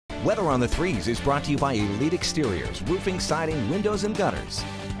Weather on the Threes is brought to you by Elite Exteriors, roofing, siding, windows, and gutters.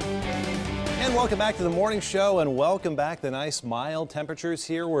 And welcome back to the morning show, and welcome back to nice mild temperatures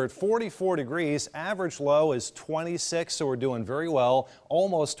here. We're at 44 degrees. Average low is 26, so we're doing very well,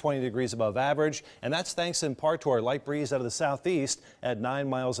 almost 20 degrees above average. And that's thanks in part to our light breeze out of the southeast at 9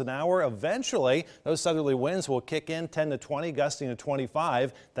 miles an hour. Eventually, those southerly winds will kick in 10 to 20, gusting to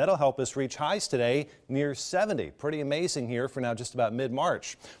 25. That'll help us reach highs today near 70. Pretty amazing here for now, just about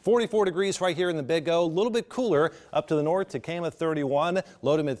mid-March. 44 degrees right here in the Big O. A little bit cooler up to the north to Kama 31,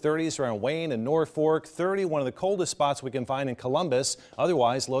 low to mid-30s around Wayne and Norfolk. 30, one of the coldest spots we can find in Columbus.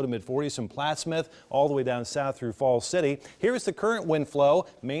 Otherwise, low to mid-40s from Plattsmouth all the way down south through Falls City. Here's the current wind flow,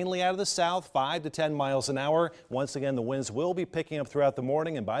 mainly out of the south, 5 to 10 miles an hour. Once again, the winds will be picking up throughout the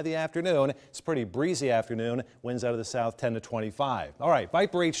morning, and by the afternoon, it's a pretty breezy afternoon. Winds out of the south 10 to 25. All right,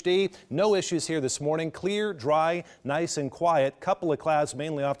 Viper HD, no issues here this morning. Clear, dry, nice and quiet. Couple of clouds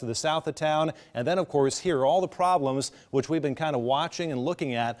mainly off to the south of town. And then, of course, here are all the problems which we've been kind of watching and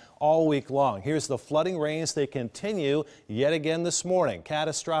looking at all week long. Here's the flooding rains. They continue yet again this morning.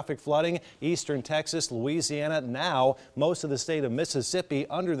 Catastrophic flooding, eastern Texas, Louisiana, now most of the state of Mississippi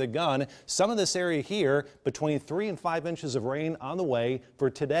under the gun. Some of this area here between 3 and 5 inches of rain on the way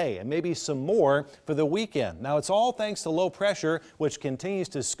for today, and maybe some more for the weekend. Now, it's all thanks to low pressure, which continues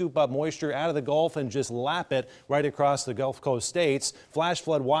to scoop up moisture out of the Gulf and just lap it right across the Gulf Coast states. Flash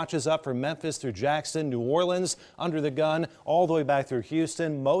flood watches up from Memphis through Jackson, New Orleans under the gun, all the way back through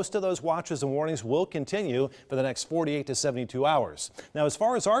Houston. Most of those watches and warnings will continue for the next 48 to 72 hours. Now, as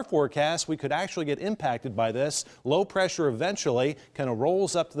far as our forecast, we could actually get impacted by this. Low pressure eventually kind of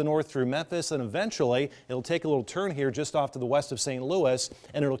rolls up to the north through Memphis, and eventually it'll take a little turn here just off to the west of St. Louis,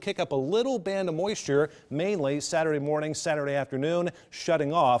 and it'll kick up a little band of moisture, mainly Saturday morning, Saturday afternoon,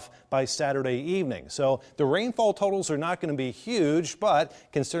 shutting off by Saturday evening. So the rainfall totals are not going to be huge, but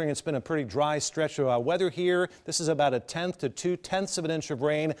considering it's been a pretty dry stretch of weather here, this is about 1/10 to 2/10 of an inch of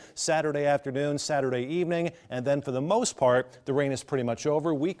rain Saturday afternoon, Saturday evening, and then for the most part, the rain is pretty much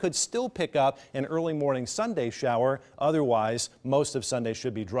over. We could still pick up an early morning Sunday shower. Otherwise, most of Sunday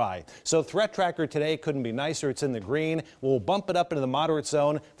should be dry. So threat tracker today couldn't be nicer. It's in the green. We'll bump it up into the moderate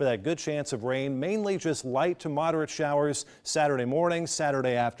zone for that good chance of rain, mainly just light to moderate showers Saturday morning,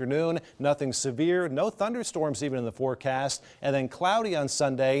 Saturday afternoon. Nothing severe, no thunderstorms even in the forecast, and then cloudy on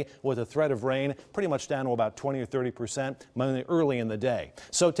Sunday with a threat of rain pretty much down to about 20 or 30% early in the day.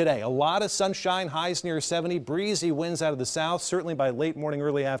 So today, a lot of sunshine, highs near 70, breezy winds out of the south, certainly by late morning,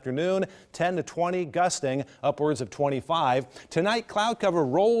 early afternoon, 10 to 20, gusting upwards of 25. Tonight, cloud cover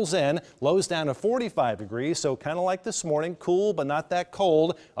rolls in, lows down to 45 degrees, so kind of like this morning, cool but not that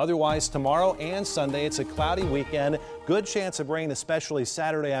cold. Otherwise, tomorrow and Sunday, it's a cloudy weekend. Good chance of rain, especially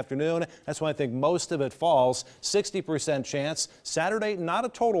Saturday afternoon. That's when I think most of it falls. 60% chance. Saturday, not a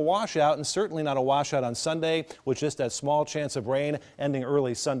total washout, and certainly not a washout on Sunday, with just that small chance of rain ending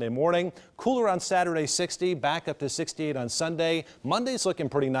early Sunday morning. Cooler on Saturday, 60, back up to 68 on Sunday. Monday's looking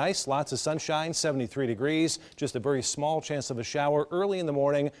pretty nice. Lots of sunshine, 73 degrees. Just a very small chance of a shower early in the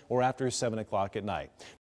morning or after 7 o'clock at night.